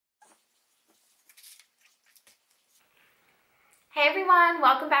Hey everyone,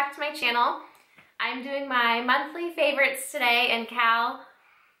 welcome back to my channel. I'm doing my monthly favorites today and Cal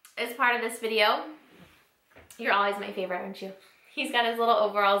is part of this video. You're always my favorite, aren't you? He's got his little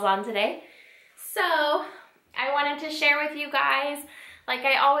overalls on today. So I wanted to share with you guys, like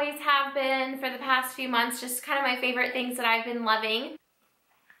I always have been for the past few months, just kind of my favorite things that I've been loving.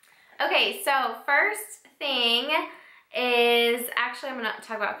 Okay, so first thing is, actually I'm gonna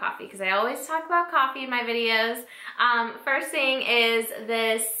talk about coffee because I always talk about coffee in my videos. First thing is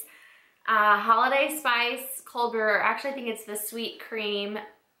this holiday spice cold brew, or actually I think it's the sweet cream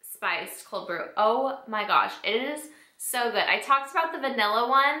spiced cold brew. Oh my gosh, it is so good. I talked about the vanilla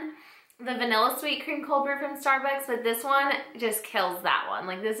one, the vanilla sweet cream cold brew from Starbucks, but this one just kills that one.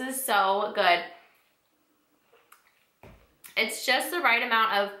 Like, this is so good. It's just the right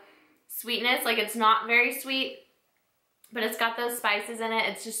amount of sweetness. Like, it's not very sweet, but it's got those spices in it.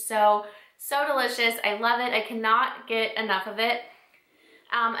 It's just so delicious. I love it. I cannot get enough of it.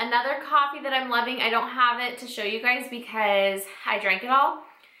 Another coffee that I'm loving, I don't have it to show you guys because I drank it all,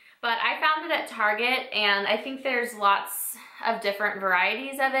 but I found it at Target, and I think there's lots of different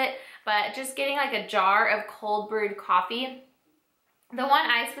varieties of it, but just getting like a jar of cold brewed coffee. The one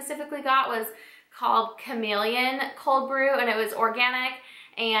I specifically got was called Chameleon Cold Brew, and it was organic.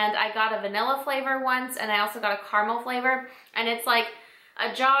 And I got a vanilla flavor once, and I also got a caramel flavor, and it's like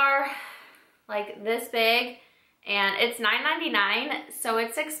a jar like this big, and it's $9.99, so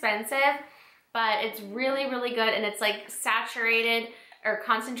it's expensive, but it's really good, and it's like saturated or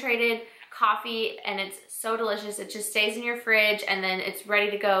concentrated coffee, and it's so delicious. It just stays in your fridge, and then it's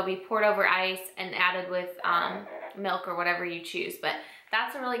ready to go, be poured over ice and added with milk or whatever you choose. But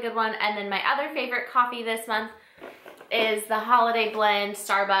that's a really good one. And then my other favorite coffee this month is the Holiday Blend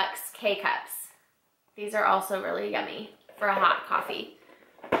Starbucks K-Cups. These are also really yummy for a hot coffee.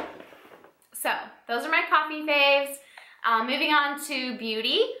 So those are my coffee faves. Moving on to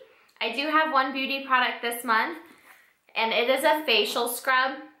beauty. I do have one beauty product this month, and it is a facial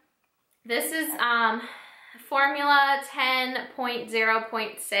scrub. This is Formula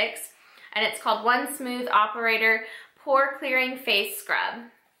 10.0.6, and it's called One Smooth Operator Pore Clearing Face Scrub.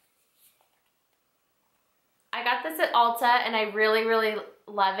 I got this at Ulta, and I really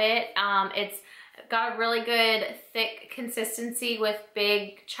love it. It's got a really good thick consistency with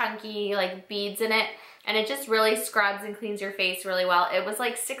big chunky like beads in it, and it just really scrubs and cleans your face really well. It was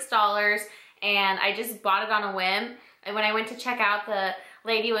like $6, and I just bought it on a whim, and when I went to check out, the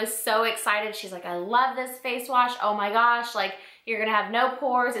lady was so excited. She's like, I love this face wash. Oh my gosh, like, you're gonna have no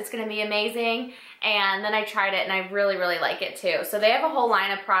pores. It's gonna be amazing. And then I tried it, and I really like it too. So they have a whole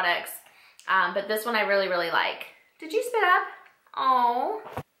line of products. But this one I really like. Did you spit up? Oh.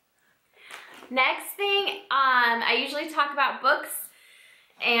 Next thing, I usually talk about books,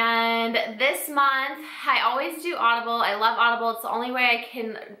 and this month I always do Audible. I love Audible. It's the only way I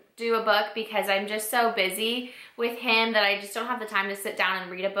can do a book because I'm just so busy with him that I just don't have the time to sit down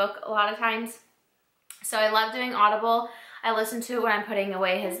and read a book a lot of times. So I love doing Audible. I listen to it when I'm putting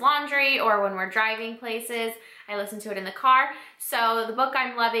away his laundry or when we're driving places. I listen to it in the car. So the book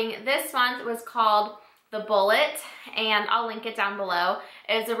I'm loving this month was called The Bullet, and I'll link it down below.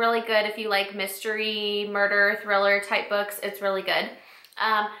 It's a really good, if you like mystery, murder, thriller type books, it's really good.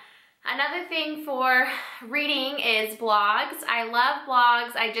 Another thing for reading is blogs. I love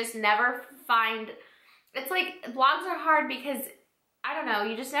blogs. I just never find, it's like blogs are hard because, I don't know,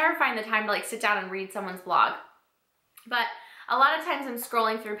 you just never find the time to like sit down and read someone's blog. But a lot of times I'm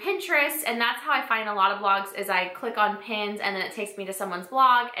scrolling through Pinterest, and that's how I find a lot of blogs, is I click on pins and then it takes me to someone's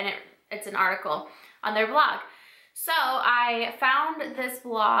blog, and it's an article on their blog. So I found this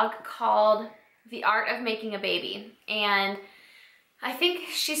blog called The Art of Making a Baby, and I think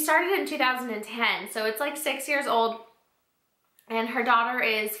she started in 2010, so it's like 6 years old, and her daughter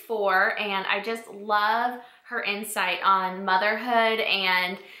is 4, and I just love her insight on motherhood,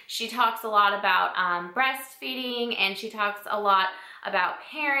 and she talks a lot about breastfeeding, and she talks a lot about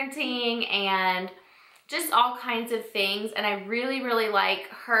parenting and just all kinds of things, and I really like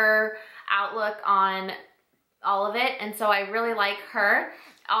her outlook on all of it, and so I really like her.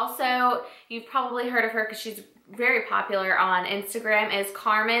 Also, you've probably heard of her because she's very popular on Instagram, is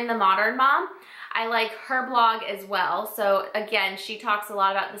Carmen the Modern Mom. I like her blog as well. So again, she talks a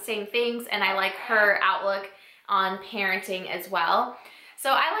lot about the same things, and I like her outlook on parenting as well.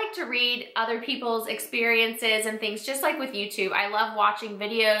 So I like to read other people's experiences and things, just like with YouTube. I love watching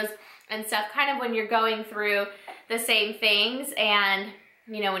videos and stuff kind of when you're going through the same things, and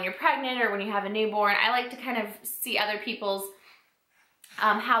you know, when you're pregnant or when you have a newborn, I like to kind of see other people's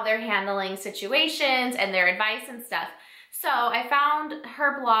how they're handling situations and their advice and stuff. So I found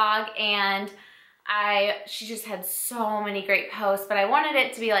her blog, and She just had so many great posts, but I wanted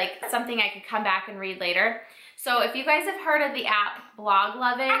it to be like something I could come back and read later. So if you guys have heard of the app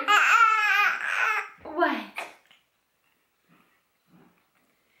Bloglovin, what?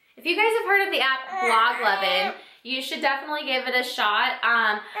 If you guys have heard of the app Bloglovin, you should definitely give it a shot.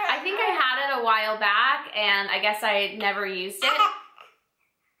 I think I had it a while back, and I guess I never used it.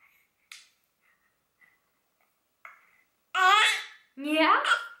 Yeah?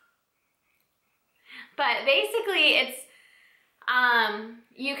 But basically, it's,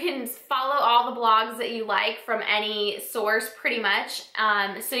 you can follow all the blogs that you like from any source pretty much.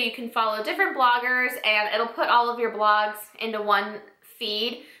 So you can follow different bloggers, and it'll put all of your blogs into one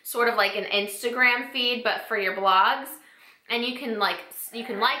feed, sort of like an Instagram feed, but for your blogs. And you can like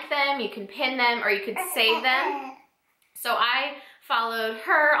them, you can pin them, or you could save them. So I followed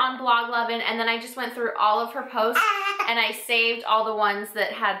her on Bloglovin, and then I just went through all of her posts, and I saved all the ones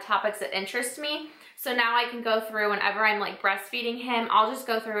that had topics that interest me. So now I can go through whenever I'm like breastfeeding him, I'll just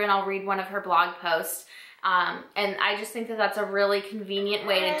go through and I'll read one of her blog posts. And I just think that that's a really convenient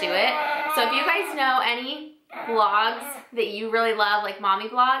way to do it. So if you guys know any blogs that you really love, like mommy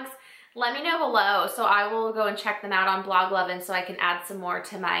blogs, let me know below. So I will go and check them out on Bloglovin so I can add some more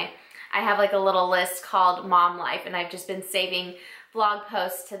to my, I have like a little list called Mom Life, and I've just been saving blog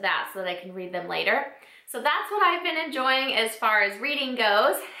posts to that so that I can read them later. So that's what I've been enjoying as far as reading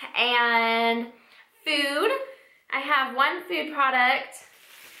goes. And food, I have one food product,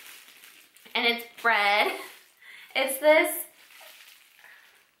 and it's bread. It's this,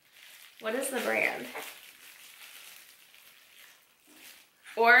 what is the brand?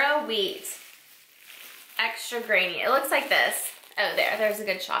 Orowheat extra grainy. It looks like this. Oh, there's a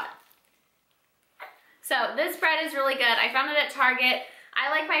good shot. So this bread is really good. I found it at Target. I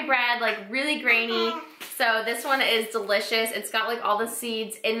like my bread like really grainy. So this one is delicious. It's got like all the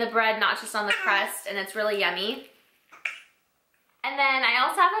seeds in the bread, not just on the crust, and it's really yummy. And then I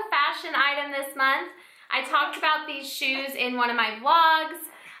also have a fashion item this month. I talked about these shoes in one of my vlogs,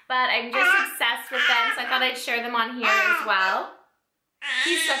 but I'm just obsessed with them, so I thought I'd share them on here as well.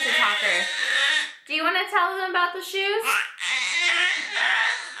 He's such a talker. Do you want to tell them about the shoes?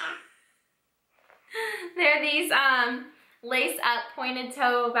 They're these lace-up pointed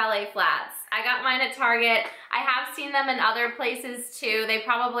toe ballet flats. I got mine at Target. I have seen them in other places too. They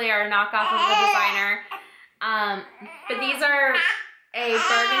probably are a knockoff of the designer. But these are a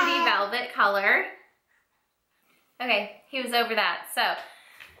burgundy velvet color. Okay, he was over that. So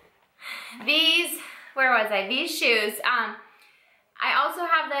these, where was I? These shoes, I also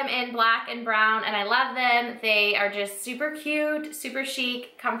have them in black and brown, and I love them. They are just super cute, super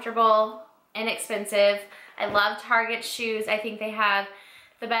chic, comfortable, inexpensive. I love Target shoes. I think they have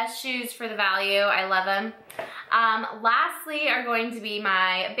the best shoes for the value. I love them. Lastly are going to be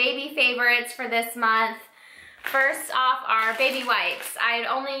my baby favorites for this month. First off are baby wipes. I had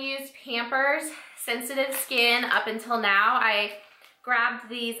only used Pampers Sensitive Skin up until now. I grabbed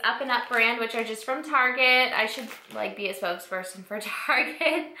these Up and Up brand, which are just from Target. I should like be a spokesperson for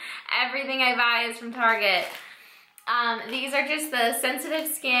Target. Everything I buy is from Target. These are just the Sensitive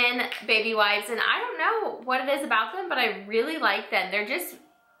Skin baby wipes, and I don't know what it is about them, but I really like them.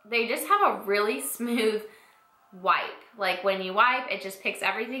 They just have a really smooth wipe. Like when you wipe, it just picks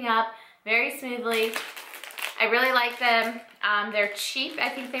everything up very smoothly. I really like them. They're cheap. I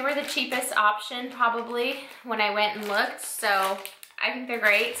think they were the cheapest option probably when I went and looked, so I think they're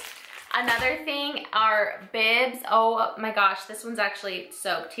great. Another thing are bibs. Oh my gosh, this one's actually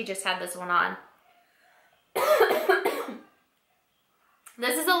soaked. He just had this one on.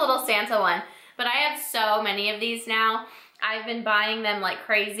 This is a little Santa one, but I have so many of these now. I've been buying them like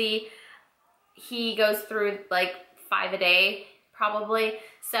crazy. He goes through like 5 a day probably.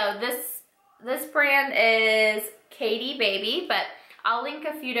 So this brand is Katie Baby, but I'll link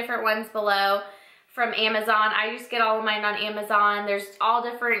a few different ones below from Amazon. I just get all of mine on Amazon. There's all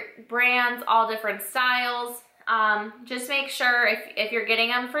different brands, all different styles. Just make sure if you're getting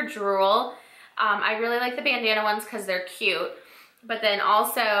them for drool, I really like the bandana ones because they're cute. But then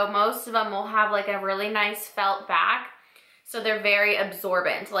also most of them will have like a really nice felt back. So they're very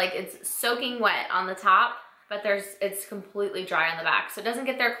absorbent. Like it's soaking wet on the top, but it's completely dry on the back. So it doesn't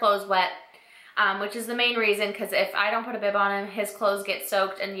get their clothes wet, which is the main reason, because if I don't put a bib on him, his clothes get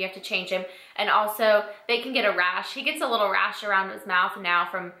soaked and you have to change him. And also they can get a rash. He gets a little rash around his mouth now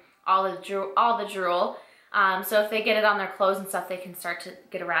from all the drool. So if they get it on their clothes and stuff, they can start to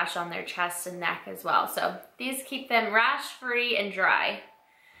get a rash on their chest and neck as well. So these keep them rash free and dry.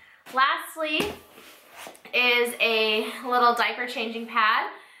 Lastly is a little diaper changing pad.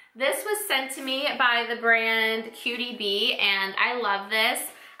 This was sent to me by the brand Cutie Bee, and I love this.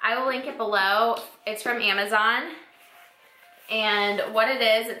 I will link it below. It's from Amazon. And what it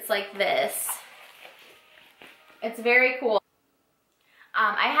is, it's like this. It's very cool.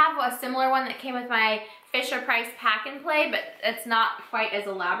 I have a similar one that came with my Fisher-Price Pack and Play, but it's not quite as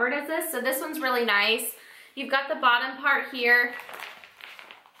elaborate as this. So this one's really nice. You've got the bottom part here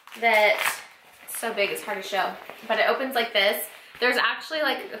that, so big it's hard to show, but it opens like this. There's actually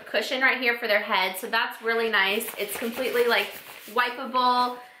like a cushion right here for their head, so that's really nice. It's completely like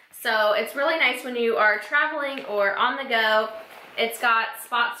wipeable, so it's really nice when you are traveling or on the go. It's got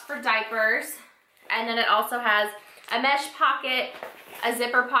spots for diapers, and then it also has a mesh pocket, a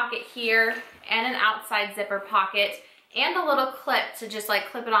zipper pocket here, and an outside zipper pocket, and a little clip to just like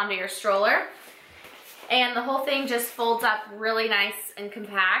clip it onto your stroller. And the whole thing just folds up really nice and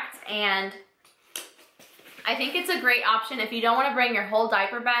compact, and I think it's a great option if you don't want to bring your whole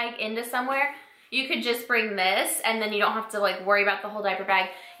diaper bag into somewhere. You could just bring this, and then you don't have to like worry about the whole diaper bag.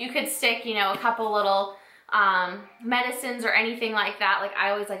 You could stick, you know, a couple little medicines or anything like that. Like I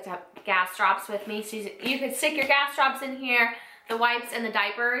always like to have gas drops with me, so you could stick your gas drops in here, the wipes and the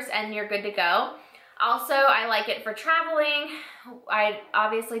diapers, and you're good to go. Also, I like it for traveling. I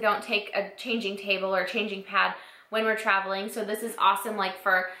obviously don't take a changing table or changing pad when we're traveling, so this is awesome like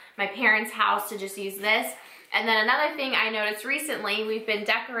for my parents' house to just use this. And then another thing I noticed recently, we've been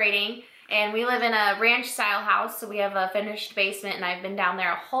decorating, and we live in a ranch style house, so we have a finished basement, and I've been down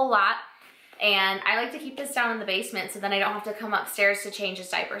there a whole lot. And I like to keep this down in the basement so then I don't have to come upstairs to change his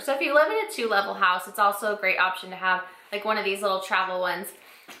diaper. So if you live in a 2-level house, it's also a great option to have like one of these little travel ones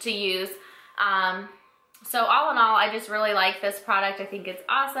to use. So all in all, I just really like this product. I think it's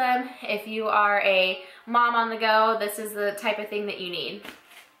awesome. If you are a mom on the go, this is the type of thing that you need.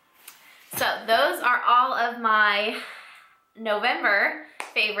 So those are all of my November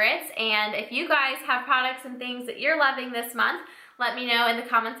favorites. And if you guys have products and things that you're loving this month, let me know in the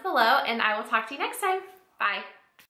comments below, and I will talk to you next time. Bye.